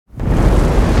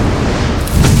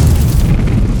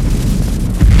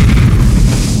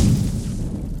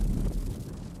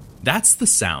That's the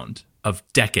sound of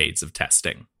decades of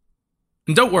testing.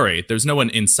 And don't worry, there's no one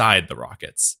inside the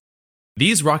rockets.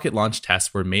 These rocket launch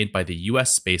tests were made by the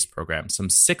US space program some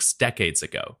 6 decades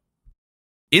ago.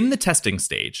 In the testing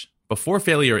stage, before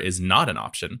failure is not an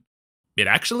option, it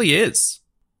actually is.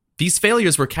 These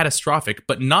failures were catastrophic,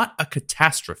 but not a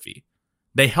catastrophe.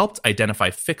 They helped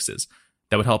identify fixes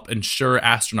that would help ensure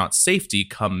astronaut safety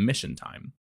come mission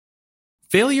time.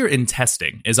 Failure in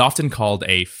testing is often called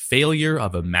a failure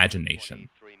of imagination.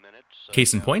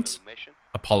 Case in point,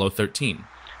 Apollo 13.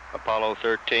 Apollo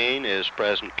 13 is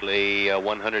presently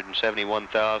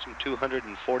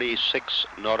 171,246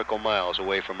 nautical miles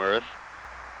away from Earth.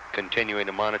 Continuing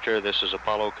to monitor, this is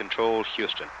Apollo Control,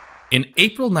 Houston. In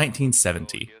April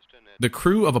 1970, the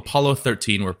crew of Apollo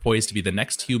 13 were poised to be the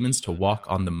next humans to walk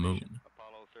on the moon.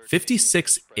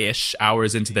 56-ish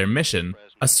hours into their mission,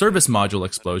 a service module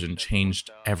explosion changed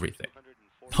everything.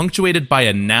 Punctuated by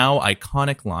a now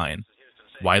iconic line,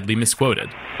 widely misquoted.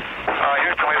 Houston,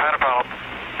 we've had a problem.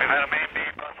 We've had a main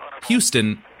beam bus on a...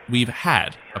 Houston, we've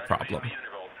had a problem.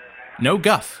 No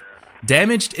guff.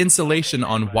 Damaged insulation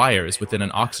on wires within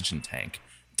an oxygen tank.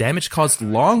 Damage caused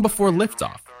long before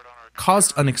liftoff.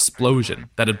 Caused an explosion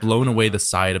that had blown away the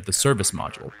side of the service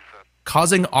module,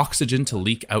 causing oxygen to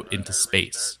leak out into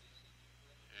space.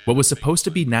 What was supposed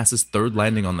to be NASA's third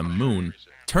landing on the moon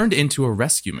turned into a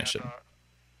rescue mission.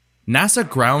 NASA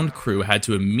ground crew had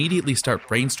to immediately start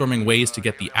brainstorming ways to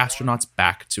get the astronauts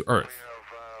back to Earth.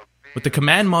 With the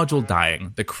command module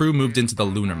dying, the crew moved into the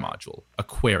lunar module,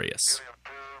 Aquarius.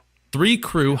 3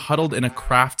 crew huddled in a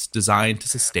craft designed to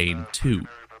sustain 2.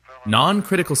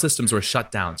 Non-critical systems were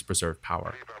shut down to preserve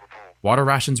power. Water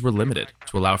rations were limited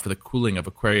to allow for the cooling of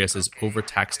Aquarius's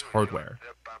overtaxed hardware.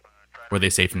 Were they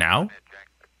safe now?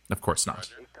 Of course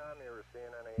not.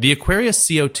 The Aquarius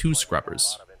CO2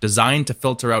 scrubbers, designed to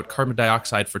filter out carbon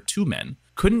dioxide for 2 men,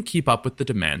 couldn't keep up with the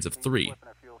demands of 3.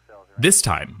 This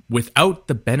time, without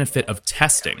the benefit of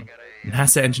testing,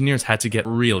 NASA engineers had to get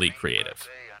really creative.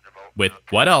 With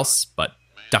what else but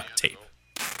duct tape?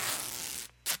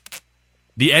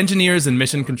 The engineers in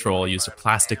Mission Control used a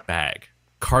plastic bag,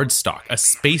 cardstock, a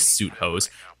spacesuit hose,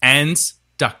 and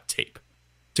duct tape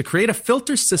to create a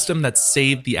filter system that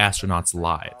saved the astronauts'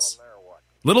 lives.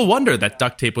 Little wonder that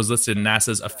duct tape was listed in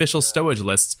NASA's official stowage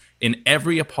lists in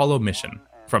every Apollo mission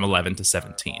from 11 to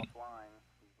 17.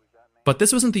 But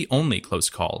this wasn't the only close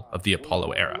call of the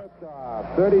Apollo era.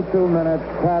 32 minutes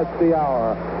past the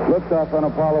hour. Liftoff on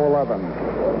Apollo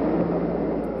 11.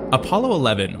 Apollo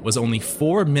 11 was only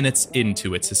 4 minutes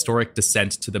into its historic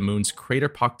descent to the moon's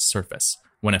crater-pocked surface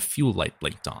when a fuel light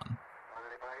blinked on.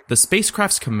 The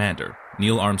spacecraft's commander,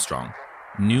 Neil Armstrong,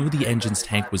 knew the engine's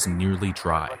tank was nearly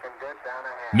dry.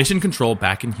 Mission Control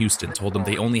back in Houston told them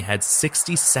they only had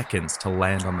 60 seconds to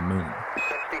land on the moon.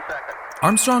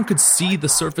 Armstrong could see the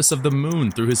surface of the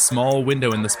moon through his small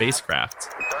window in the spacecraft.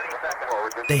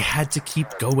 They had to keep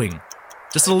going,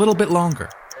 just a little bit longer.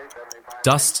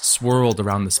 Dust swirled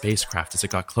around the spacecraft as it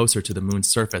got closer to the moon's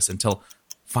surface until,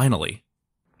 finally...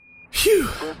 Phew!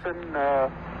 Houston,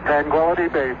 Tranquility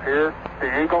Base here.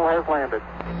 The Eagle has landed.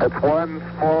 It's one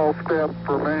small step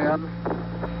for man,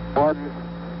 one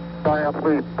giant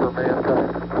leap for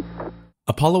mankind.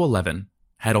 Apollo 11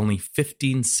 had only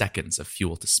 15 seconds of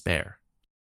fuel to spare.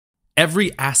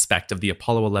 Every aspect of the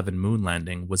Apollo 11 moon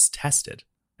landing was tested,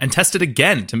 and tested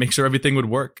again to make sure everything would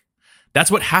work.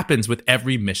 That's what happens with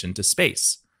every mission to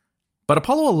space. But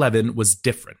Apollo 11 was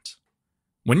different.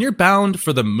 When you're bound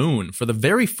for the moon for the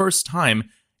very first time,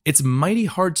 it's mighty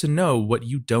hard to know what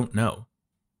you don't know.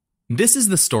 This is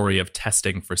the story of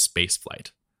testing for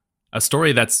spaceflight. A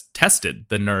story that's tested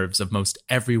the nerves of most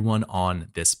everyone on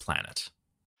this planet.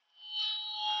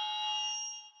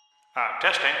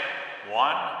 Testing.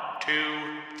 1, 2,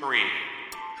 3.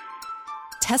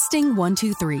 Testing 1,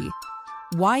 2, 3.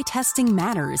 Why testing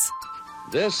matters.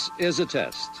 This is a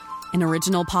test. An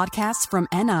original podcast from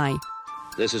NI.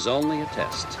 This is only a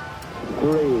test.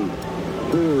 3,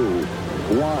 2,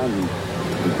 1,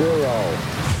 0.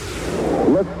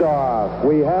 Liftoff.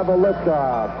 We have a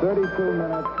liftoff. 32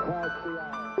 minutes past the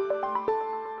hour.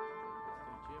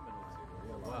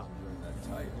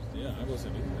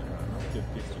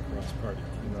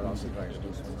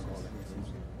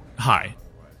 Hi,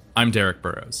 I'm Derek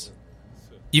Burrows.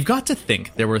 You've got to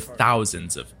think there were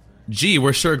thousands of, gee,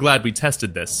 we're sure glad we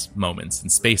tested this moments in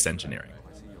space engineering.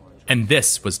 And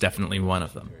this was definitely one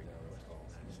of them.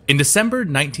 In December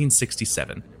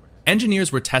 1967,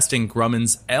 engineers were testing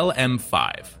Grumman's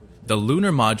LM-5, the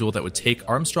lunar module that would take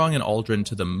Armstrong and Aldrin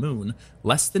to the moon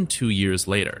less than 2 years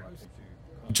later.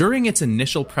 During its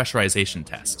initial pressurization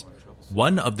test,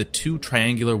 one of the 2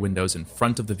 triangular windows in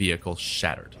front of the vehicle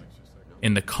shattered.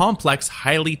 In the complex,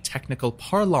 highly technical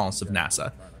parlance of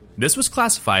NASA, this was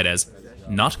classified as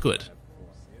not good.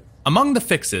 Among the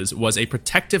fixes was a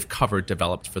protective cover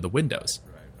developed for the windows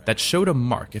that showed a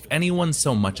mark if anyone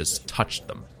so much as touched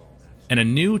them. And a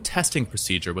new testing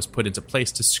procedure was put into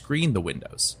place to screen the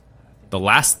windows. The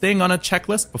last thing on a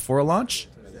checklist before a launch?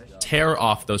 Tear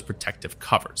off those protective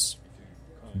covers.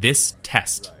 This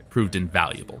test proved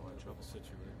invaluable.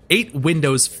 8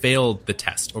 windows failed the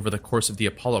test over the course of the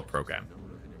Apollo program,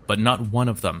 but not one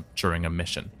of them during a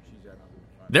mission.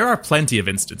 There are plenty of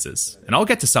instances, and I'll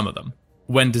get to some of them,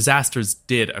 when disasters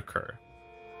did occur.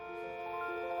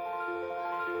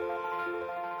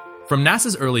 From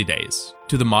NASA's early days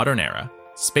to the modern era,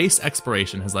 space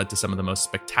exploration has led to some of the most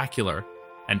spectacular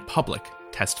and public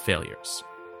test failures.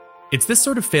 It's this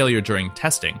sort of failure during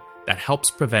testing that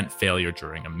helps prevent failure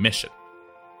during a mission.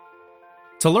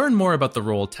 To learn more about the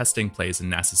role testing plays in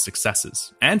NASA's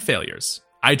successes and failures,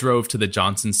 I drove to the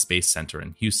Johnson Space Center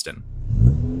in Houston.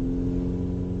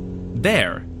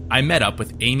 There, I met up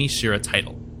with Amy Shira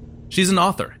Teitel. She's an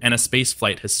author and a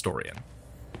spaceflight historian.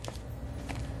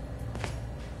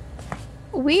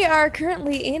 We are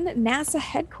currently in NASA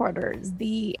headquarters,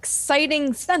 the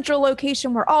exciting central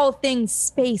location where all things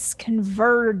space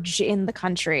converge in the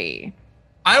country.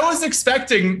 I was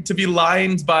expecting to be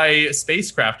lined by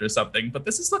spacecraft or something, but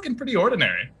this is looking pretty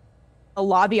ordinary. The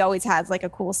lobby always has like a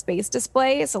cool space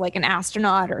display, so like an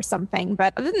astronaut or something.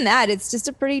 But other than that, it's just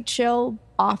a pretty chill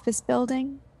office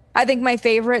building. I think my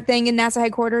favorite thing in NASA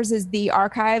headquarters is the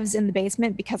archives in the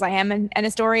basement, because I am an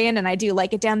historian and I do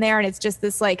like it down there. And it's just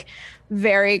this like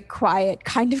very quiet,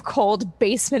 kind of cold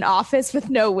basement office with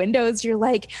no windows. You're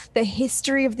like, the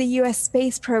history of the US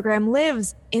space program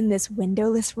lives in this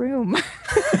windowless room.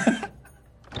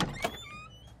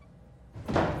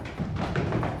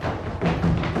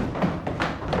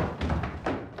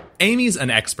 Amy's an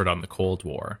expert on the Cold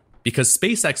War, because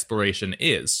space exploration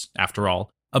is, after all,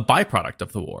 a byproduct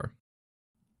of the war.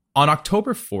 On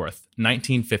October 4th,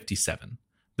 1957,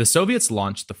 the Soviets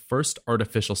launched the first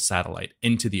artificial satellite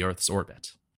into the Earth's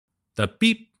orbit. The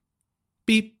beep,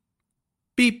 beep,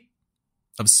 beep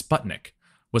of Sputnik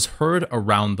was heard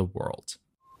around the world.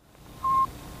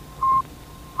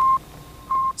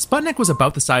 Sputnik was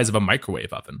about the size of a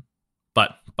microwave oven,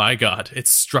 but by God, it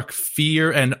struck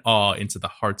fear and awe into the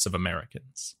hearts of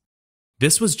Americans.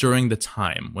 This was during the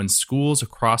time when schools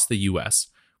across the US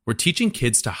were teaching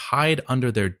kids to hide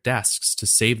under their desks to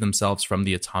save themselves from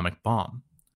the atomic bomb.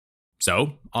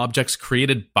 So, objects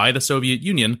created by the Soviet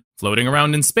Union floating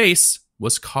around in space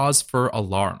was cause for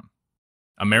alarm.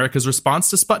 America's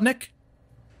response to Sputnik?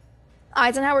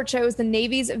 Eisenhower chose the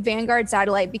Navy's Vanguard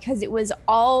satellite because it was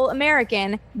all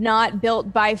American, not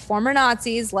built by former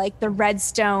Nazis like the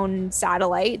Redstone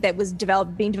satellite that was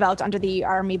being developed under the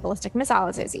Army Ballistic Missile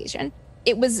Association.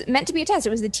 It was meant to be a test.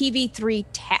 It was the TV-3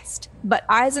 test. But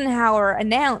Eisenhower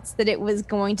announced that it was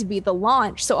going to be the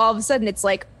launch. So all of a sudden it's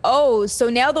like, oh, so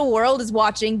now the world is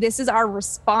watching. This is our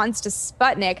response to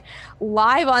Sputnik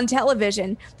live on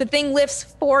television. The thing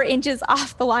lifts 4 inches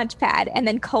off the launch pad and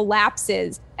then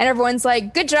collapses. And everyone's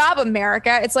like, good job,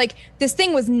 America. It's like, this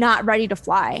thing was not ready to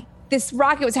fly. This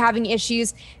rocket was having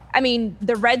issues. I mean,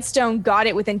 the Redstone got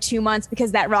it within 2 months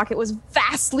because that rocket was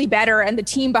vastly better and the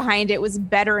team behind it was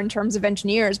better in terms of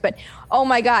engineers. But oh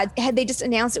my God, had they just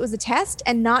announced it was a test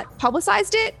and not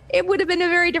publicized it, it would have been a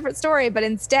very different story. But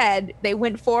instead, they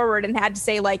went forward and had to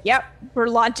say like, yep, we're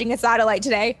launching a satellite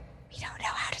today. We don't know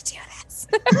how to do this.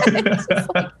 It's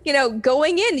just like, you know,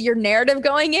 going in, your narrative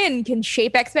going in can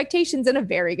shape expectations in a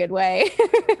very good way.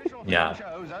 Yeah.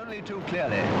 Shows only too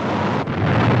clearly.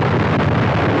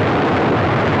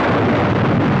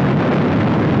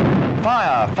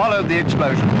 Fire followed the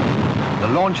explosion. The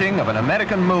launching of an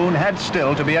American moon had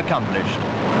still to be accomplished.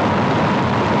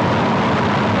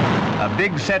 A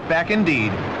big setback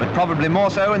indeed, but probably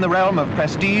more so in the realm of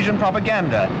prestige and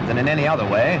propaganda than in any other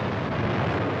way.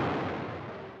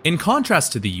 In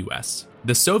contrast to the US,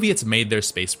 the Soviets made their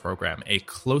space program a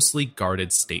closely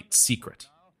guarded state secret.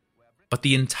 But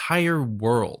the entire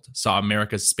world saw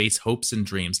America's space hopes and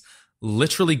dreams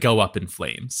literally go up in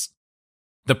flames.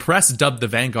 The press dubbed the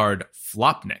Vanguard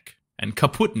Flopnik and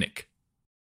Kaputnik.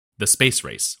 The space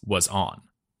race was on.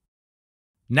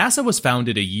 NASA was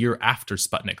founded a year after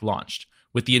Sputnik launched,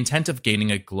 with the intent of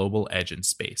gaining a global edge in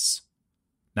space.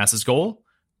 NASA's goal?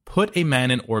 Put a man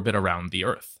in orbit around the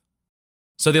Earth.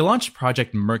 So they launched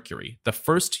Project Mercury, the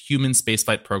first human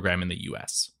spaceflight program in the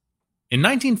US. In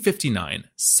 1959,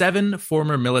 7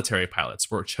 former military pilots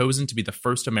were chosen to be the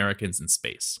first Americans in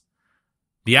space.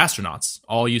 The astronauts,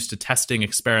 all used to testing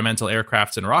experimental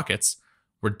aircrafts and rockets,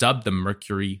 were dubbed the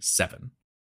Mercury 7.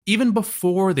 Even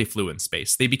before they flew in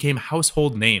space, they became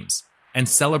household names and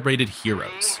celebrated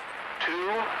heroes. 2,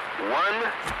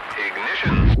 1,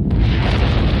 ignition.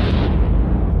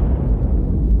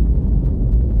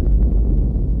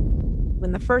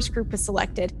 When the first group was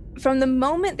selected, from the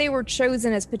moment they were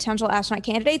chosen as potential astronaut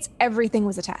candidates, everything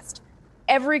was a test.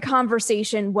 Every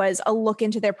conversation was a look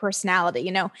into their personality.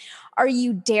 You know, are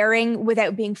you daring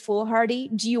without being foolhardy?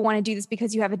 Do you want to do this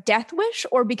because you have a death wish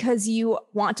or because you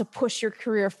want to push your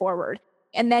career forward?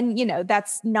 And then, you know,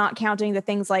 that's not counting the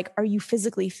things like, are you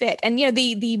physically fit? And, you know,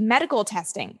 the medical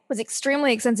testing was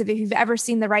extremely extensive if you've ever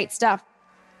seen The Right Stuff.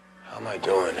 How am I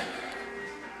doing?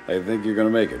 I think you're going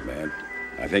to make it, man.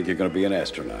 I think you're going to be an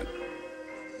astronaut.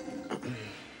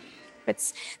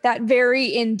 It's that very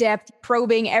in-depth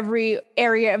probing every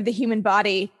area of the human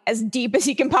body as deep as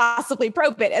you can possibly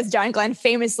probe it. As John Glenn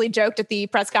famously joked at the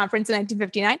press conference in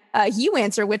 1959, you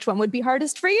answer which one would be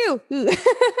hardest for you.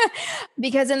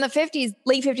 Because in the 50s,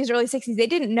 late 50s, early 60s, they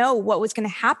didn't know what was going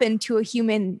to happen to a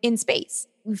human in space.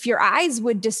 If your eyes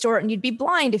would distort and you'd be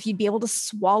blind, if you'd be able to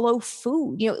swallow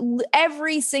food, you know,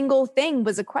 every single thing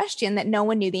was a question that no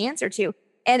one knew the answer to.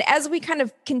 And as we kind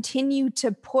of continue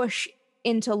to push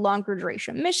into longer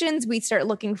duration missions, we start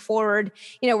looking forward,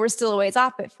 you know, we're still a ways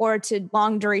off, but forward to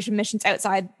long duration missions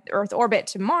outside Earth orbit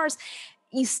to Mars,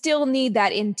 you still need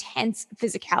that intense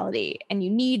physicality and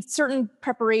you need certain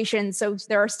preparation. So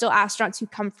there are still astronauts who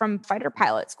come from fighter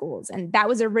pilot schools. And that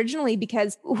was originally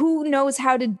because who knows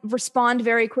how to respond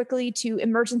very quickly to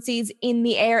emergencies in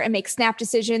the air and make snap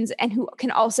decisions, and who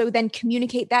can also then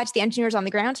communicate that to the engineers on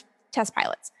the ground? Test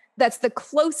pilots. That's the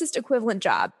closest equivalent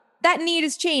job. That need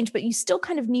has changed, but you still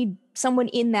kind of need someone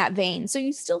in that vein. So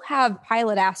you still have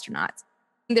pilot astronauts.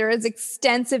 There is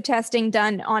extensive testing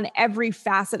done on every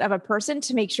facet of a person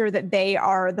to make sure that they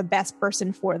are the best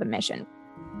person for the mission.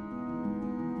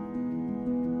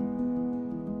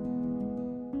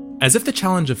 As if the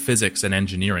challenge of physics and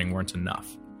engineering weren't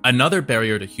enough, another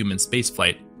barrier to human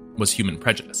spaceflight was human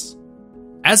prejudice.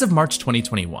 As of March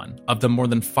 2021, of the more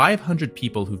than 500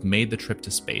 people who've made the trip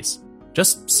to space,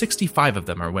 just 65 of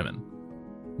them are women.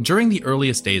 During the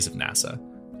earliest days of NASA,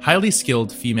 highly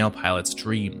skilled female pilots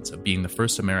dreamed of being the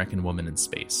first American woman in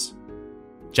space.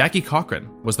 Jackie Cochran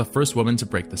was the first woman to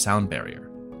break the sound barrier.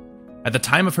 At the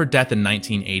time of her death in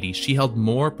 1980, she held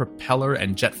more propeller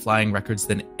and jet flying records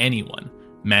than anyone,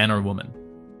 man or woman.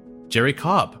 Jerry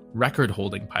Cobb,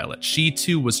 record-holding pilot, she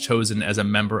too was chosen as a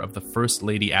member of the First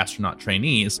Lady Astronaut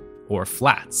Trainees, or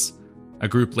FLATs, a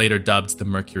group later dubbed the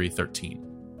Mercury 13.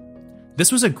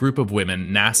 This was a group of women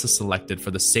NASA selected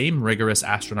for the same rigorous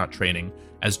astronaut training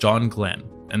as John Glenn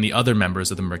and the other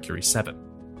members of the Mercury 7.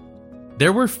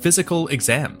 There were physical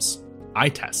exams, eye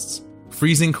tests.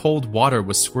 Freezing cold water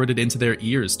was squirted into their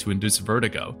ears to induce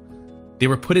vertigo. They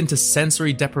were put into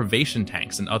sensory deprivation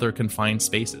tanks and other confined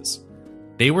spaces.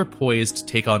 They were poised to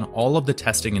take on all of the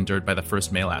testing endured by the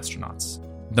first male astronauts,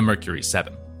 the Mercury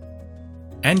 7.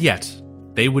 And yet,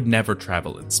 they would never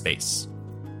travel in space.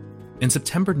 In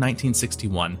September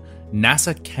 1961,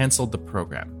 NASA canceled the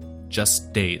program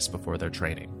just days before their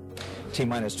training.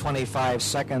 T-minus 25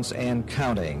 seconds and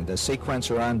counting. The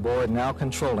sequencer on board now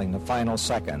controlling the final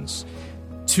seconds.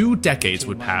 2 decades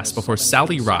would pass before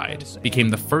Sally Ride became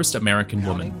the first American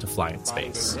woman to fly in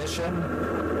space.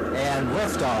 And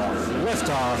liftoff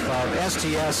of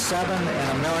STS-7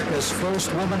 and America's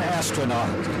first woman astronaut.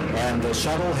 And the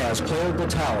shuttle has cleared the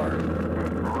tower.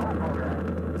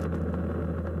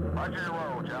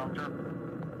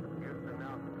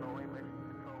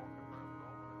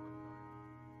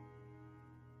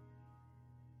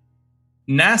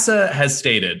 NASA has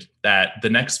stated that the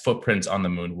next footprint on the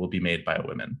moon will be made by a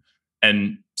woman.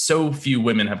 And so few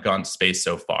women have gone to space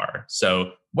so far.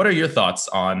 So what are your thoughts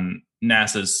on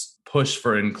NASA's push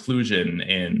for inclusion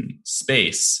in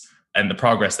space and the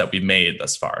progress that we've made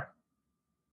thus far?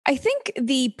 I think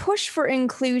the push for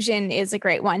inclusion is a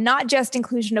great one, not just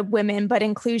inclusion of women, but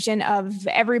inclusion of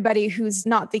everybody who's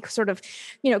not the sort of,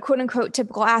 you know, quote unquote,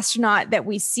 typical astronaut that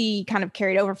we see kind of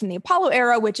carried over from the Apollo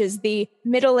era, which is the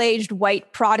middle-aged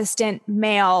white Protestant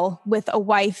male with a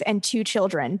wife and 2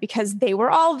 children, because they were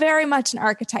all very much an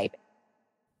archetype.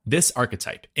 This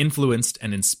archetype influenced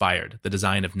and inspired the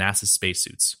design of NASA's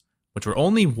spacesuits, which were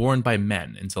only worn by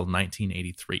men until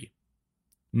 1983.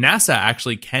 NASA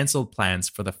actually canceled plans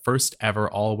for the first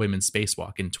ever all-women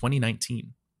spacewalk in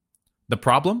 2019. The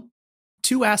problem?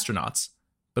 2 astronauts,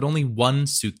 but only 1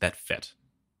 suit that fit.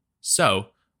 So,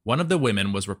 one of the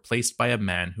women was replaced by a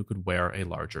man who could wear a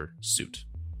larger suit.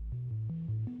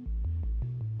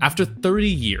 After 30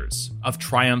 years of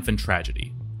triumph and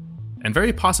tragedy, and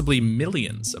very possibly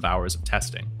millions of hours of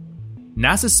testing,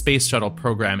 NASA's space shuttle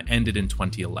program ended in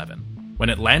 2011,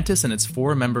 when Atlantis and its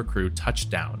 4-member crew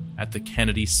touched down at the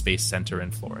Kennedy Space Center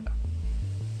in Florida.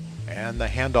 And the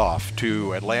handoff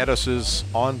to Atlantis'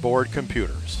 onboard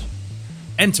computers.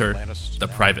 Enter the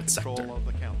private sector.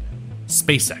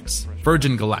 SpaceX,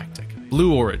 Virgin Galactic,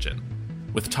 Blue Origin,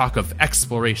 with talk of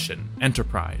exploration,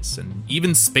 enterprise, and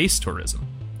even space tourism.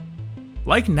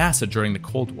 Like NASA during the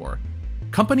Cold War,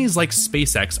 companies like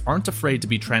SpaceX aren't afraid to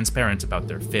be transparent about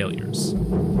their failures.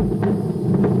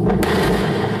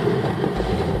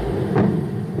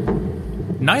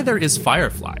 Neither is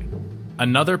Firefly,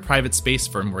 another private space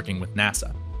firm working with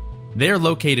NASA. They are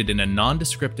located in a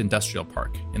nondescript industrial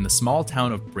park in the small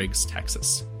town of Briggs,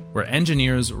 Texas, where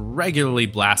engineers regularly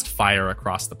blast fire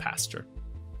across the pasture.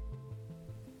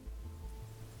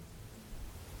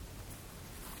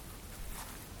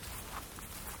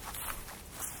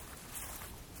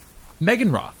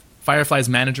 Megan Roth, Firefly's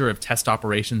manager of test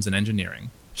operations and engineering,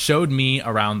 showed me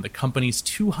around the company's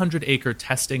 200-acre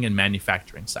testing and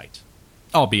manufacturing site,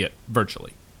 albeit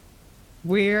virtually.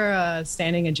 We're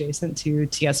standing adjacent to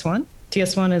TS1.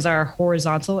 TS1 is our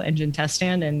horizontal engine test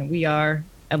stand, and we are,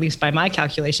 at least by my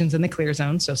calculations, in the clear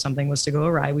zone. So if something was to go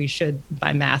awry, we should,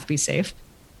 by math, be safe.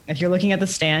 If you're looking at the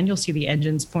stand, you'll see the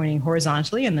engines pointing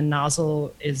horizontally, and the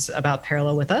nozzle is about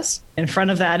parallel with us. In front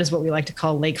of that is what we like to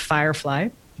call Lake Firefly,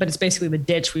 but it's basically the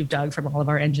ditch we've dug from all of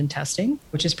our engine testing,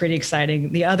 which is pretty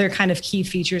exciting. The other kind of key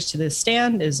features to this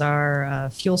stand is our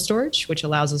fuel storage, which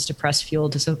allows us to press fuel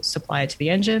to supply it to the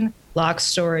engine, LOX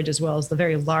storage, as well as the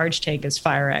very large tank is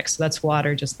FireX. So that's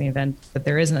water just in the event that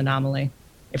there is an anomaly.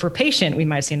 If we're patient, we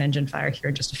might see an engine fire here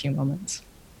in just a few moments.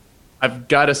 I've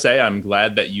got to say, I'm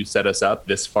glad that you set us up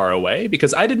this far away,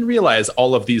 because I didn't realize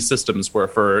all of these systems were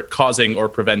for causing or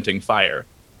preventing fire.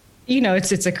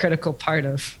 It's a critical part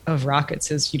of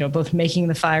rockets is, both making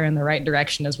the fire in the right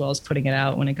direction as well as putting it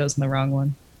out when it goes in the wrong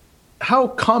one. How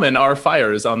common are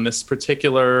fires on this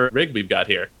particular rig we've got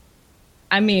here?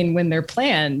 I mean, when they're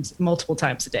planned, multiple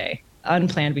times a day.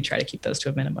 Unplanned, we try to keep those to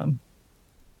a minimum.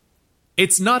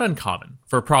 It's not uncommon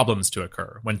for problems to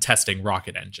occur when testing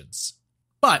rocket engines.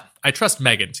 But I trust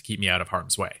Megan to keep me out of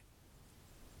harm's way.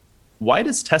 Why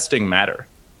does testing matter?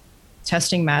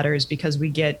 Testing matters because we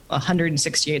get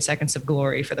 168 seconds of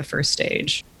glory for the first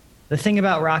stage. The thing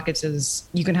about rockets is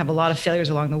you can have a lot of failures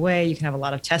along the way, you can have a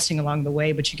lot of testing along the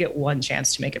way, but you get one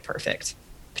chance to make it perfect.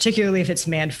 Particularly if it's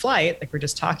manned flight, like we're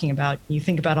just talking about. You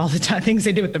think about all the things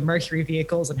they did with the Mercury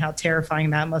vehicles and how terrifying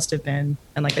that must have been,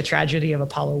 and like the tragedy of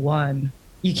Apollo 1.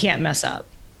 You can't mess up.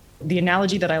 The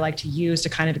analogy that I like to use to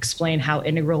kind of explain how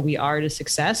integral we are to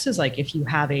success is like if you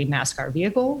have a NASCAR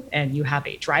vehicle and you have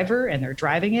a driver and they're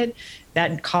driving it,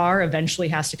 that car eventually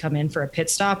has to come in for a pit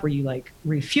stop where you like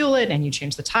refuel it and you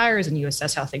change the tires and you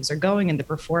assess how things are going and the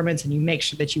performance, and you make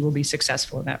sure that you will be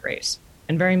successful in that race.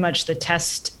 And very much the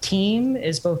test team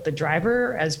is both the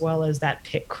driver as well as that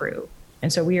pit crew.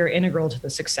 And so we are integral to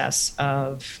the success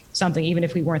of something, even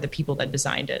if we weren't the people that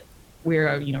designed it.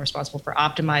 We're responsible for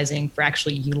optimizing, for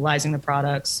actually utilizing the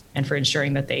products, and for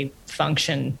ensuring that they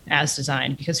function as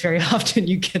designed, because very often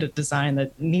you get a design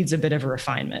that needs a bit of a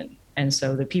refinement. And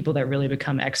so the people that really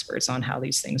become experts on how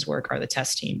these things work are the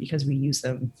test team, because we use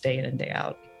them day in and day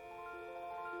out.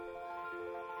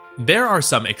 There are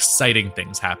some exciting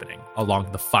things happening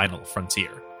along the final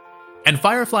frontier. And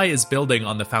Firefly is building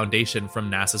on the foundation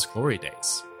from NASA's glory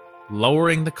days,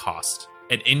 lowering the cost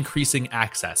and increasing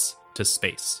access to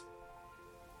space.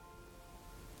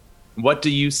 What do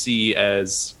you see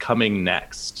as coming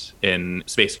next in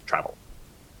space travel?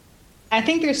 I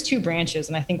think there's two branches,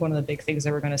 and I think one of the big things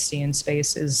that we're going to see in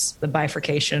space is the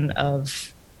bifurcation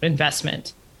of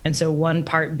investment. And so one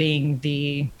part being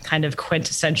the kind of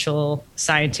quintessential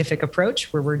scientific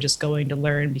approach where we're just going to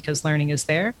learn because learning is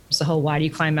there. It's the whole why do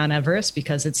you climb Mount Everest?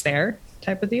 Because it's there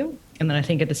type of deal. And then I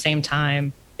think at the same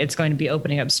time, it's going to be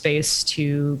opening up space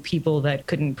to people that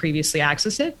couldn't previously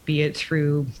access it, be it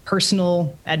through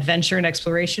personal adventure and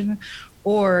exploration,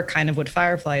 or kind of what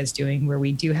Firefly is doing, where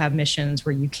we do have missions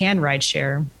where you can ride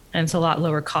share, and it's a lot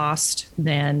lower cost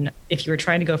than if you were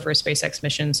trying to go for a SpaceX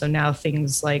mission. So now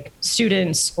things like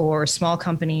students or small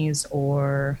companies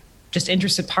or just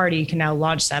interested party can now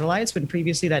launch satellites, when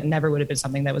previously that never would have been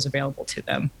something that was available to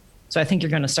them. So I think you're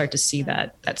going to start to see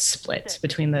that split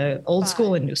between the old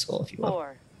school and new school, if you will.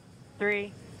 4,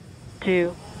 3, 2,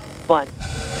 1,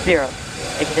 0.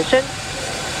 Ignition.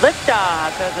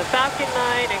 Liftoff of the Falcon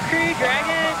 9 and Crew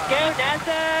Dragon. Go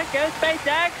NASA, go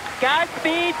SpaceX,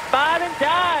 Godspeed, Bob and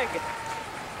Doug.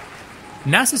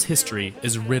 NASA's history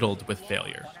is riddled with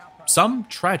failure. Some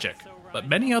tragic, but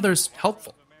many others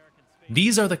helpful.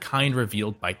 These are the kind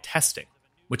revealed by testing,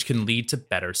 which can lead to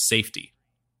better safety.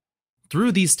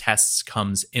 Through these tests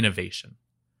comes innovation.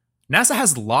 NASA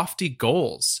has lofty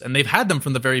goals, and they've had them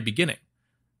from the very beginning.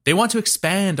 They want to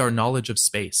expand our knowledge of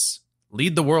space,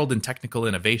 lead the world in technical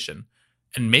innovation,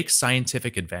 and make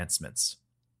scientific advancements.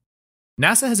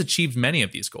 NASA has achieved many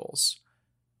of these goals,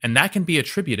 and that can be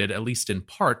attributed, at least in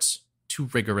part, to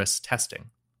rigorous testing.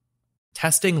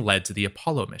 Testing led to the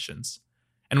Apollo missions,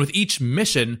 and with each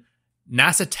mission,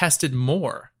 NASA tested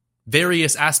more.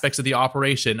 Various aspects of the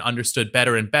operation understood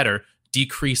better and better,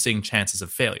 decreasing chances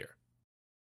of failure.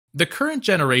 The current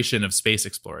generation of space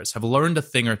explorers have learned a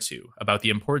thing or two about the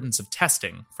importance of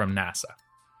testing from NASA.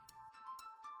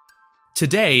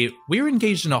 Today, we're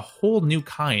engaged in a whole new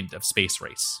kind of space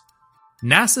race.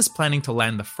 NASA's planning to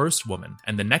land the first woman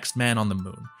and the next man on the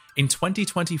moon in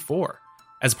 2024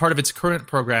 as part of its current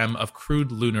program of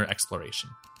crewed lunar exploration.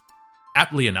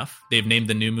 Aptly enough, they've named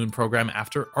the new moon program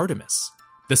after Artemis,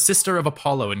 the sister of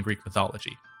Apollo in Greek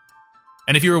mythology.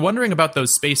 And if you were wondering about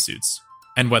those spacesuits,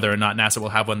 and whether or not NASA will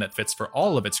have one that fits for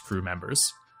all of its crew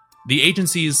members, the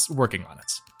agency's working on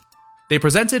it. They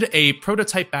presented a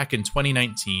prototype back in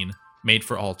 2019, made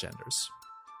for all genders.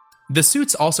 The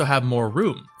suits also have more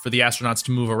room for the astronauts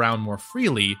to move around more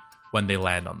freely when they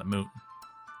land on the moon.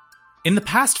 In the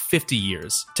past 50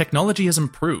 years, technology has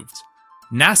improved.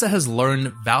 NASA has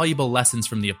learned valuable lessons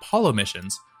from the Apollo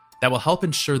missions that will help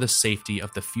ensure the safety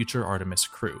of the future Artemis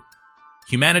crew.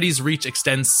 Humanity's reach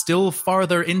extends still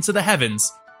farther into the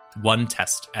heavens, one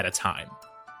test at a time.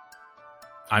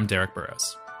 I'm Derek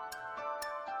Burrows.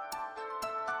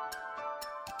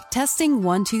 Testing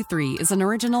 123 is an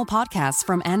original podcast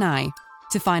from NI.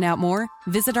 To find out more,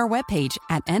 visit our webpage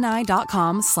at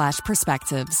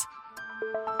ni.com/perspectives.